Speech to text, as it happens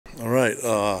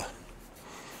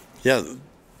Yeah,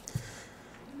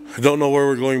 I don't know where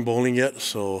we're going bowling yet,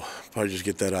 so probably just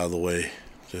get that out of the way.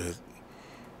 The-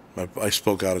 I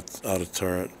spoke out of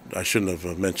turn. I shouldn't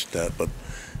have mentioned that, but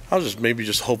I was just maybe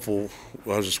just hopeful.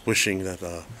 I was just wishing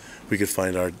that we could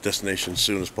find our destination as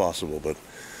soon as possible.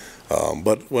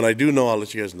 But when I do know, I'll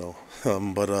let you guys know.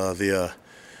 But you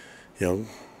know,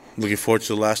 looking forward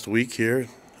to the last week here.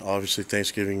 Obviously,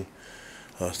 Thanksgiving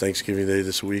Day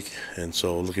this week, and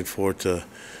so looking forward to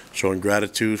showing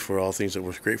gratitude for all things that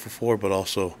we're grateful for, but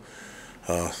also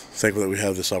thankful that we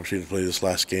have this opportunity to play this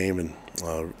last game, and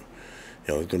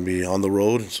it's going to be on the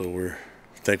road, and so we're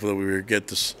thankful that we were get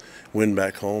this win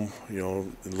back home.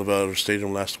 In Live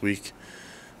Stadium last week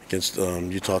against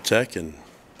Utah Tech, and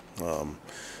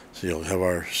so have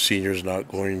our seniors and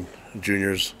outgoing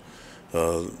juniors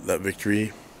that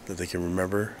victory that they can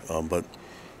remember, but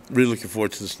really looking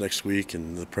forward to this next week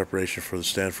and the preparation for the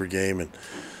Stanford game, and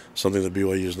something that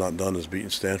BYU has not done is beating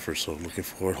Stanford. So looking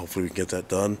forward. Hopefully we can get that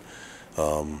done.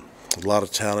 A lot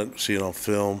of talent, see it on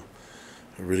film.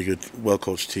 A really good,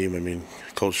 well-coached team. I mean,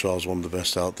 Coach Shaw is one of the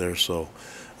best out there. So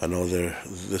I know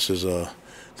this is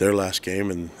their last game,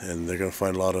 and they're going to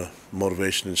find a lot of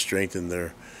motivation and strength in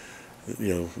their,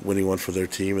 winning one for their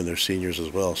team and their seniors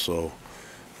as well. So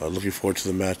looking forward to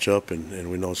the matchup,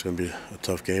 and we know it's going to be a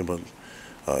tough game, but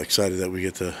excited that we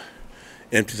get to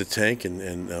empty the tank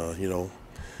and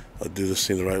do this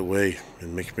thing the right way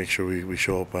and make sure we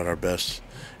show up at our best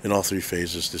in all three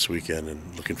phases this weekend,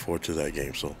 and looking forward to that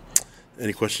game. So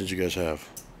any questions you guys have?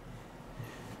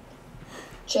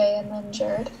 Jay and then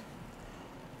Jared.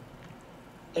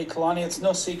 Hey, Kalani, it's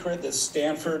no secret that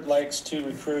Stanford likes to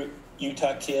recruit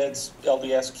Utah kids,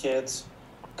 LDS kids,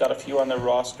 got a few on their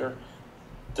roster.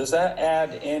 Does that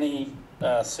add any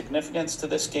significance to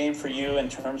this game for you in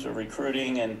terms of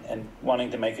recruiting and wanting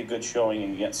to make a good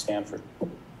showing against Stanford?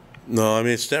 No, I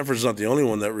mean, Stanford's not the only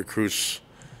one that recruits,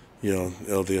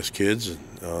 LDS kids.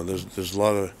 And there's a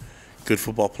lot of good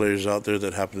football players out there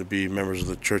that happen to be members of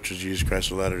the Church of Jesus Christ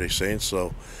of Latter-day Saints.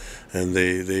 So, and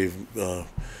they've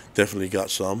definitely got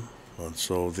some. And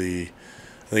so I think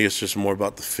it's just more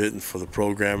about the fit and for the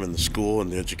program and the school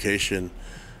and the education.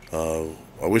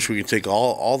 I wish we could take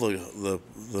all the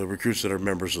recruits that are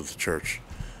members of the church,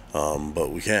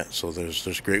 but we can't. So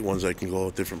there's great ones that can go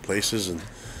different places, and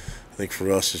I think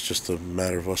for us it's just a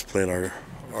matter of us playing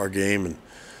our game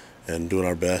and doing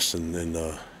our best, and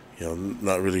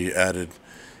not really added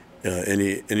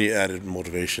any added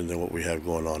motivation than what we have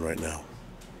going on right now.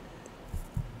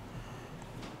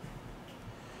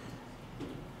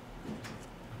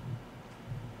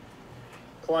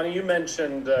 Kalani, you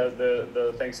mentioned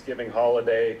the Thanksgiving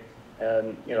holiday,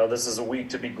 and this is a week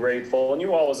to be grateful, and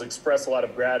you always express a lot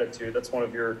of gratitude. That's one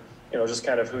of your, just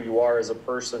kind of who you are as a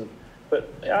person.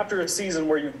 But after a season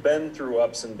where you've been through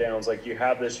ups and downs like you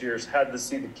have this year, had to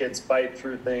see the kids fight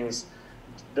through things,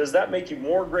 does that make you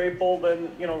more grateful than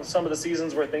some of the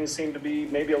seasons where things seem to be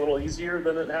maybe a little easier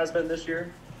than it has been this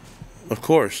year? Of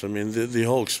course. I mean, the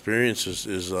whole experience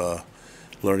is a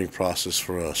learning process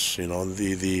for us. We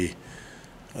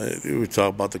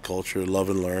talk about the culture, love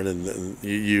and learn, and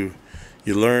you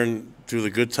learn through the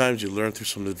good times. You learn through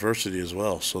some adversity as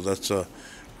well. So that's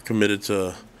committed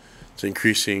to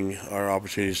increasing our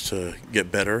opportunities to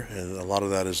get better, and a lot of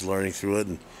that is learning through it,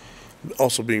 and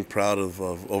also being proud of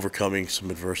overcoming some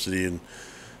adversity. And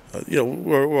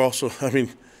we're also, I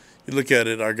mean, you look at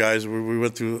it, our guys, we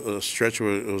went through a stretch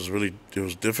where it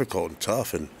was difficult and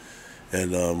tough, and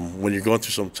when you're going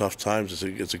through some tough times,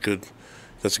 that's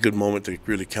a good moment to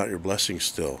really count your blessings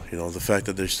still. The fact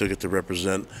that they still get to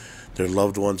represent their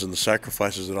loved ones and the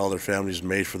sacrifices that all their families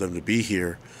made for them to be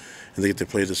here, and they get to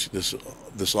play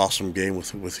this awesome game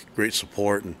with great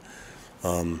support, and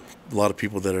a lot of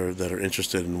people that are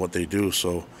interested in what they do.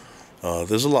 So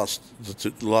there's a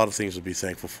lot of things to be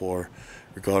thankful for,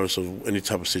 regardless of any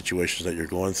type of situations that you're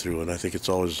going through, and I think it's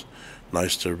always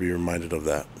nice to be reminded of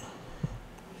that.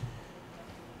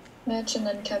 Mitch and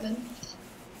then Kevin.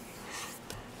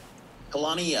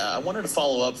 Kalani, I wanted to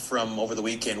follow up from over the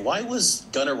weekend. Why was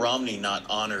Gunnar Romney not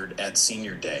honored at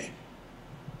Senior Day?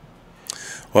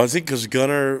 Well, I think because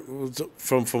Gunnar,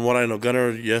 from what I know,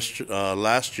 Gunnar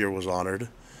last year was honored,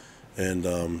 and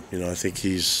I think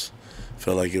he's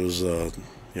felt like it was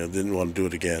didn't want to do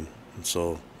it again, and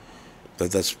so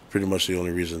that's pretty much the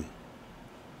only reason.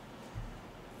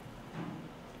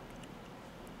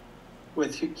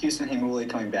 With Houston Hamuli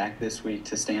coming back this week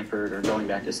to Stanford, or going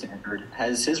back to Stanford,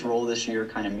 has his role this year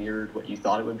kind of mirrored what you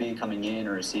thought it would be coming in,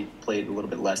 or has he played a little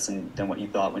bit less than what you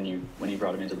thought when you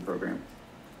brought him into the program?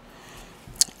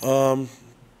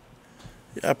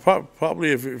 Yeah,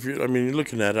 probably. If you, I mean, you're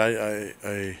looking at it,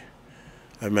 I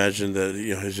I imagine that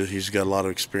he's got a lot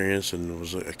of experience and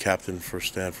was a captain for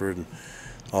Stanford and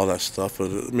all that stuff.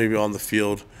 But maybe on the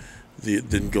field, it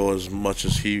didn't go as much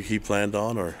as he planned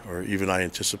on, or even I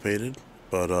anticipated.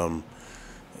 But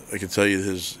I can tell you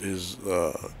his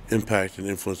impact and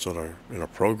influence on our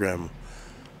program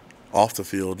off the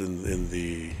field in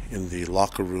the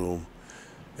locker room,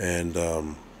 and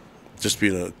just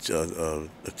being a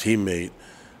teammate,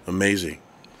 amazing,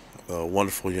 a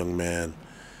wonderful young man,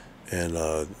 and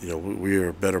we are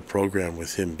a better program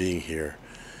with him being here,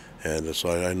 and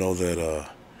so I know that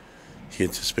he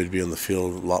anticipated being on the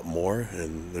field a lot more,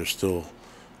 and there's still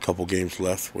a couple games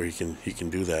left where he can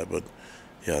do that, but.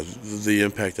 Yeah, the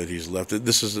impact that he's left.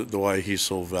 This is why he's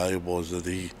so valuable, is that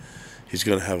he's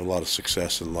going to have a lot of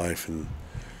success in life, and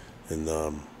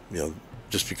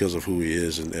just because of who he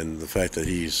is and the fact that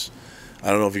I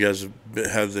don't know if you guys have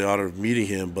had the honor of meeting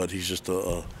him, but he's just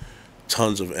a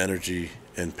tons of energy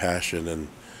and passion, and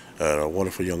a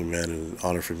wonderful young man, and an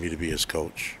honor for me to be his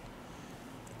coach.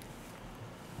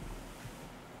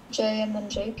 Jay and then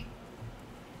Jake.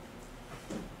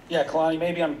 Yeah, Kalani,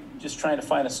 maybe I'm just trying to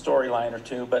find a storyline or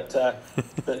two, but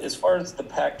as far as the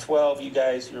Pac-12, you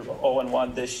guys, you're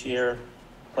 0-1 this year,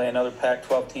 play another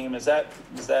Pac-12 team. Does that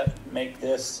make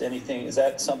this anything? Is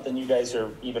that something you guys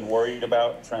are even worried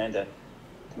about, trying to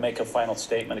make a final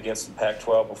statement against the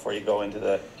Pac-12 before you go into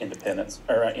the independence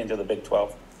or into the Big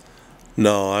 12?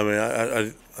 No, I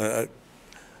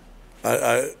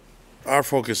mean, our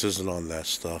focus isn't on that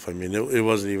stuff. I mean, it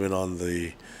wasn't even on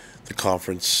the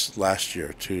conference last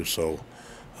year too. So,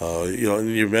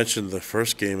 you mentioned the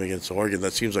first game against Oregon.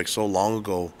 That seems like so long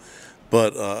ago,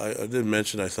 but I did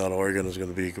mention I thought Oregon was going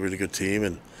to be a really good team,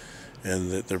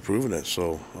 and they're proving it.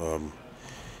 So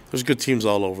there's good teams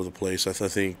all over the place. I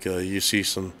think you see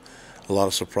a lot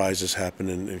of surprises happen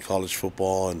in college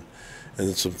football, and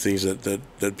some things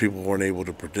that people weren't able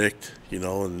to predict.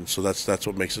 And so that's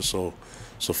what makes it so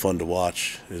fun to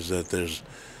watch, is that there's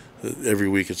every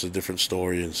week it's a different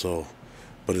story, and so,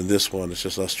 but in this one it's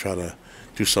just us trying to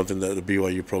do something that the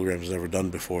BYU program has never done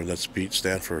before, and that's beat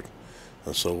Stanford.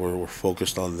 And so we're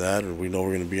focused on that, and we know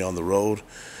we're going to be on the road,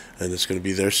 and it's going to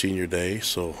be their senior day,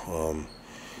 so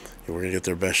we're going to get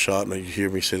their best shot. And you hear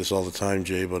me say this all the time,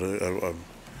 Jay, but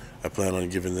I plan on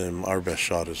giving them our best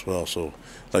shot as well. So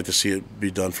I'd like to see it be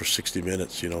done for 60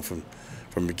 minutes,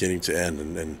 from beginning to end,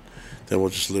 and then we'll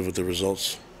just live with the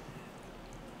results.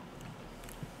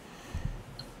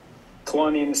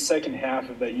 Kalani, in the second half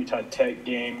of that Utah Tech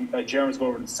game, Jaron was going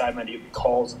over to the sideline to get the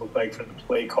calls, it looked like, for the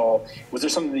play call. Was there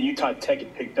something that Utah Tech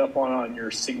had picked up on your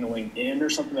signaling in, or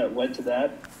something that led to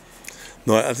that?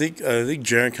 No, I think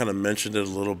Jaron kind of mentioned it a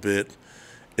lited bit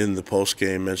in the post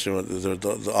game, mentioned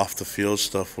the off the field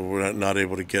stuff, where we're not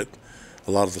able to get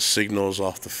a lot of the signals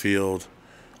off the field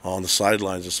on the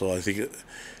sidelines, and so I think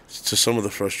to some of the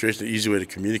frustration, the easy way to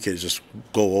communicate is just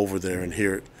go over there and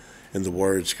hear it in the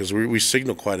words, because we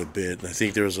signal quite a bit, and I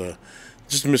think there was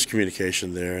just a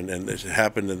miscommunication there, and it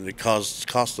happened, and it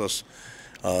cost us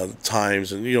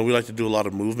times, and we like to do a lot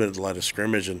of movement, a lot of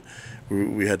scrimmage, and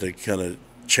we had to kind of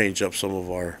change up some of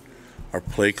our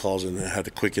play calls, and had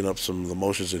to quicken up some of the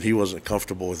motions, and he wasn't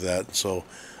comfortable with that, so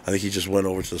I think he just went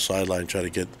over to the sideline and tried to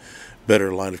get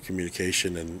better line of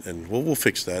communication, and we'll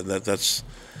fix that. That's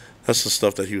the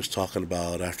stuff that he was talking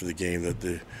about after the game, that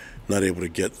they're not able to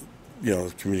get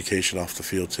communication off the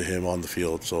field to him on the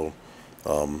field. So,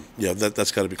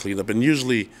 that's got to be cleaned up. And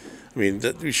usually, I mean,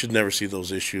 we should never see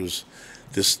those issues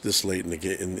this late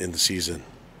in the season.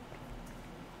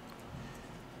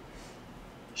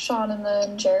 Sean and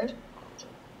then Jared.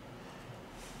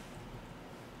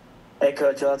 Hey,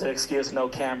 Coach, you'll have to excuse no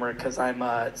camera because I'm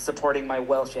supporting my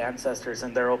Welsh ancestors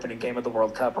in their opening game of the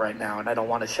World Cup right now, and I don't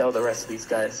want to show the rest of these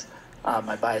guys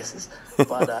my biases.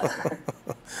 But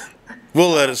we'll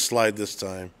let it slide this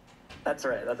time. That's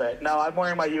right. No, I'm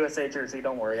wearing my USA jersey.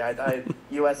 Don't worry. I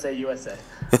USA.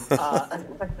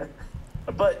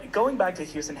 But going back to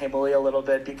Houston Hamuli a little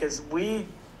bit, because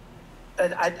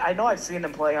I know I've seen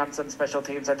him play on some special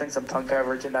teams, I think some punt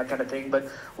coverage and that kind of thing, but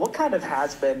what kind of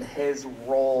has been his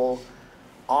role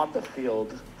on the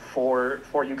field for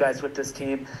you guys with this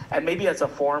team? And maybe as a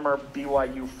former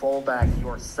BYU fullback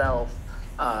yourself,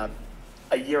 a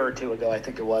year or two ago, I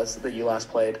think it was, that you last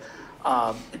played,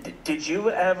 did you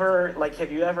ever,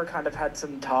 have you ever kind of had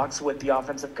some talks with the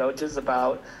offensive coaches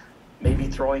about maybe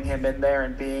throwing him in there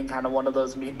and being kind of one of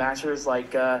those meat mashers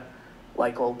like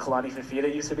old Kalani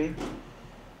Fifita used to be?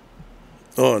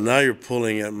 Oh, now you're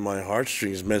pulling at my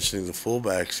heartstrings mentioning the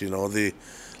fullbacks.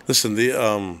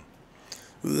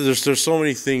 There's so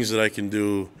many things that I can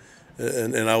do,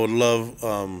 and I would love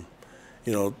 10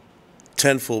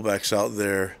 fullbacks out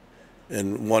there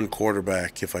and one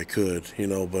quarterback if I could,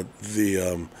 But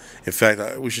in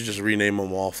fact, we should just rename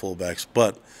them all fullbacks.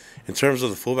 But in terms of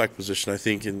the fullback position, I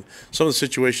think in some of the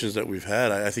situations that we've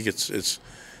had, I think it's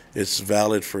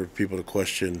valid for people to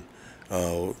question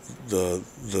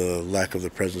the lack of the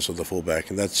presence of the fullback,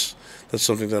 and that's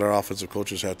something that our offensive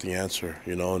coaches have to answer,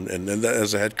 And that,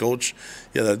 as a head coach,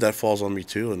 that falls on me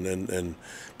too. And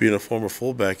being a former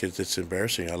fullback, it's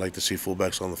embarrassing. I like to see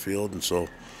fullbacks on the field, and so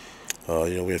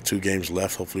we have 2 games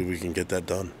left. Hopefully, we can get that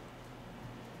done.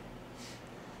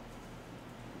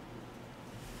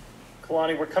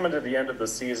 Kalani, we're coming to the end of the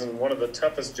season. One of the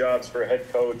toughest jobs for a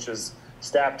head coach is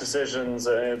staff decisions,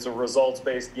 and it's a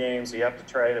results-based game, so you have to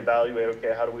try and evaluate,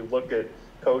 okay, how do we look at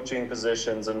coaching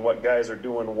positions and what guys are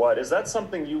doing what? Is that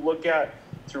something you look at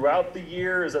throughout the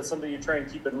year? Is that something you try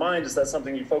and keep in mind? Is that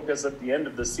something you focus at the end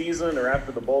of the season or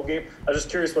after the bowl game? I'm just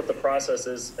curious what the process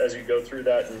is as you go through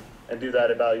that and do that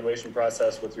evaluation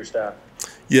process with your staff.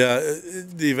 Yeah,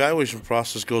 the evaluation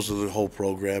process goes through the whole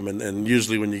program, and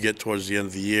usually when you get towards the end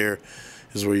of the year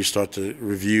is where you start to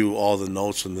review all the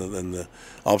notes and the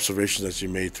observations that you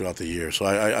made throughout the year. So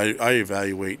I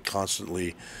evaluate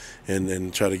constantly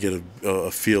and try to get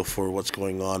a feel for what's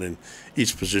going on in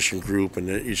each position group and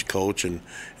each coach, and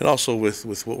also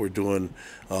with what we're doing,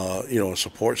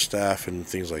 support staff and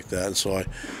things like that. And so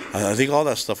I think all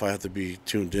that stuff I have to be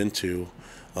tuned into.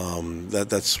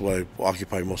 That's what I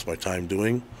occupy most of my time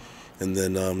doing. And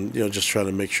then, just trying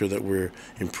to make sure that we're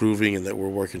improving and that we're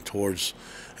working towards,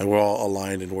 and we're all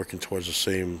aligned and working towards the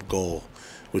same goal,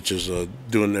 which is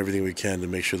doing everything we can to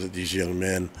make sure that these young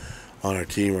men on our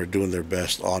team are doing their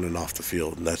best on and off the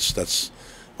field. And that's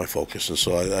my focus. And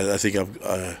so I think I've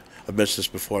mentioned this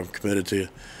before. I'm committed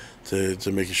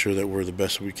to making sure that we're the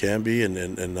best we can be,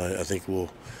 and I think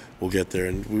we'll get there.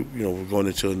 And we're going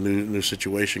into a new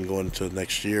situation going into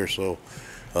next year, so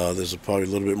there's probably a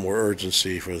little bit more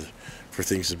urgency for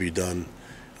things to be done,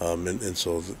 and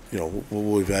so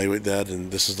we'll evaluate that. And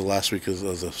this is the last week of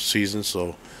the season,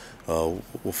 so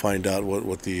we'll find out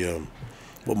what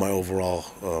my overall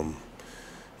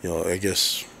I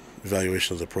guess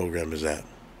evaluation of the program is at.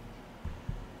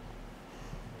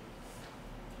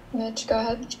 Mitch, go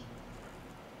ahead.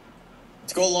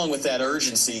 To go along with that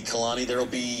urgency, Kalani, there will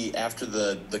be, after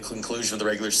the conclusion of the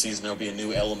regular season, there will be a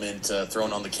new element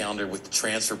thrown on the calendar with the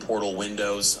transfer portal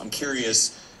windows. I'm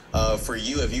curious, for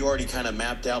you, have you already kind of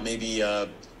mapped out maybe a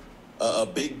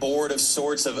big board of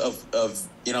sorts of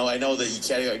I know that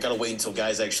you got to wait until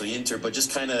guys actually enter, but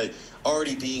just kind of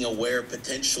already being aware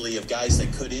potentially of guys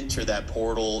that could enter that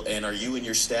portal, and are you and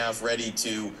your staff ready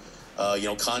to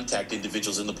contact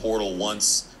individuals in the portal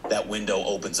once that window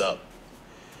opens up?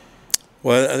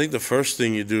 Well, I think the first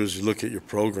thing you do is you look at your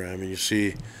program and you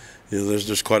see,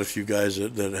 there's quite a few guys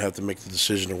that have to make the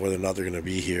decision of whether or not they're going to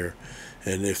be here,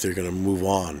 and if they're going to move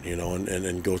on,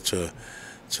 and go to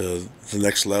the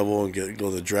next level and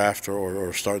go to the draft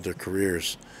or start their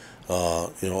careers,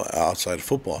 outside of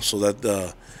football. So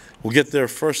that we'll get there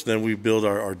first. Then we build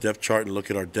our depth chart and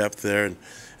look at our depth there and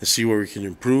see where we can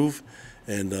improve,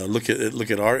 and look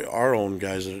at our own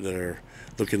guys that are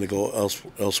looking to go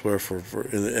elsewhere for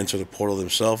enter the portal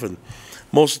themselves. And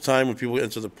most of the time when people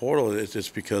enter the portal, it's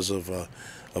because of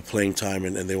playing time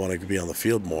and they want to be on the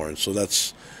field more. And so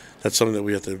that's something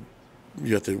that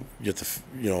you have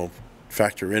to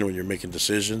factor in when you're making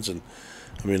decisions. And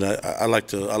I mean, I like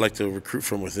to recruit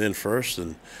from within first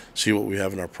and see what we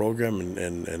have in our program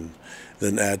and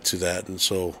then add to that. And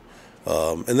so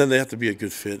and then they have to be a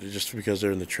good fit just because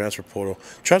they're in the transfer portal.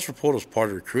 Transfer portal is part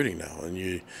of recruiting now, and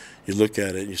you look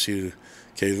at it and you see,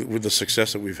 okay, with the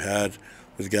success that we've had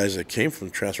with guys that came from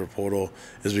the transfer portal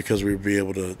is because we would be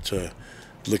able to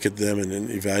look at them and then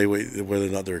evaluate whether or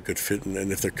not they're a good fit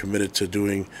and if they're committed to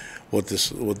doing what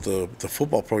the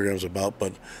football program is about,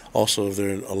 but also if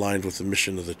they're aligned with the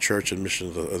mission of the church and mission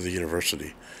of the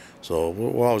university. So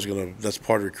we're always that's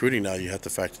part of recruiting now. You have to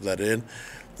factor that in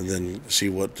and then see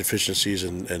what deficiencies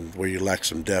and where you lack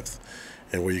some depth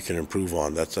and where you can improve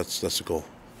on. That's the goal.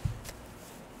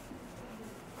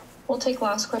 We'll take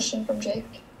last question from Jake.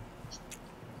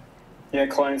 Yeah,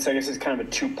 Kalani, so I guess it's kind of a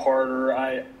two-parter.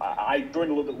 I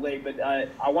joined a little bit late, but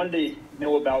I wanted to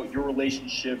know about your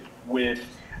relationship with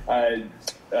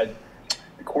the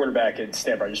quarterback at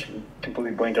Stanford. I just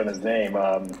completely blanked on his name.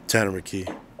 Tanner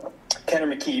McKee.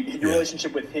 Tanner McKee, your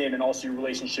relationship with him and also your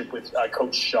relationship with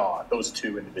Coach Shaw, those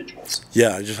two individuals.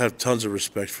 Yeah, I just have tons of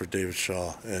respect for David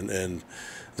Shaw and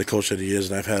the coach that he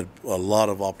is, and I've had a lot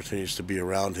of opportunities to be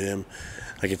around him.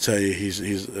 I can tell you he's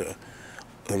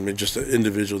just an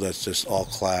individual that's just all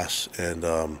class, and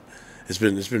it's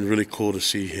been really cool to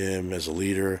see him as a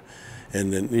leader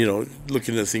And then, you know,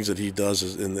 looking at the things that he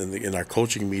does in our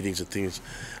coaching meetings and things,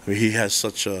 I mean, he has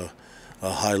such a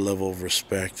high level of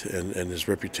respect and his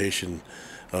reputation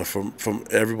from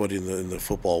everybody in the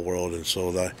football world. And so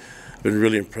I've been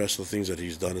really impressed with the things that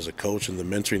he's done as a coach and the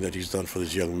mentoring that he's done for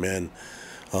these young men.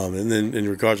 And then in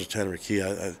regards to Tanner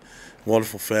McKee,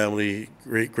 wonderful family,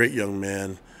 great young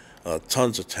man,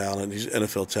 tons of talent. He's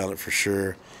NFL talent for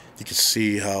sure. You can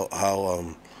see how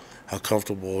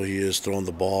comfortable he is throwing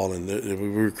the ball, and we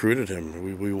recruited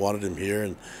him. We wanted him here,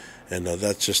 and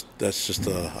that's just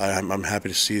I'm happy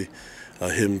to see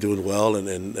him doing well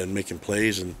and making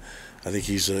plays, and I think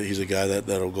he's a guy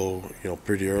that'll go, you know,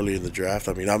 pretty early in the draft.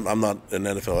 I mean, I'm not an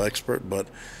NFL expert, but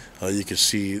you can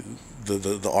see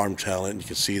the arm talent, you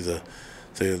can see the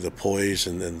poise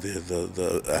and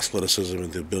the athleticism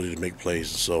and the ability to make plays.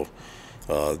 So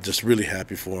just really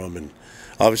happy for him, and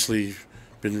obviously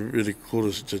been really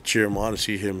cool to cheer him on and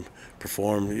see him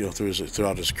perform, you know,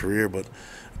 throughout his career. But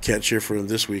can't cheer for him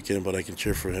this weekend, but I can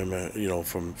cheer for him, you know,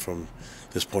 from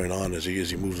this point on as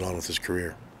he moves on with his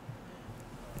career.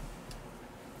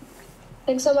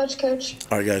 Thanks so much, Coach.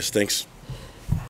 All right, guys. Thanks.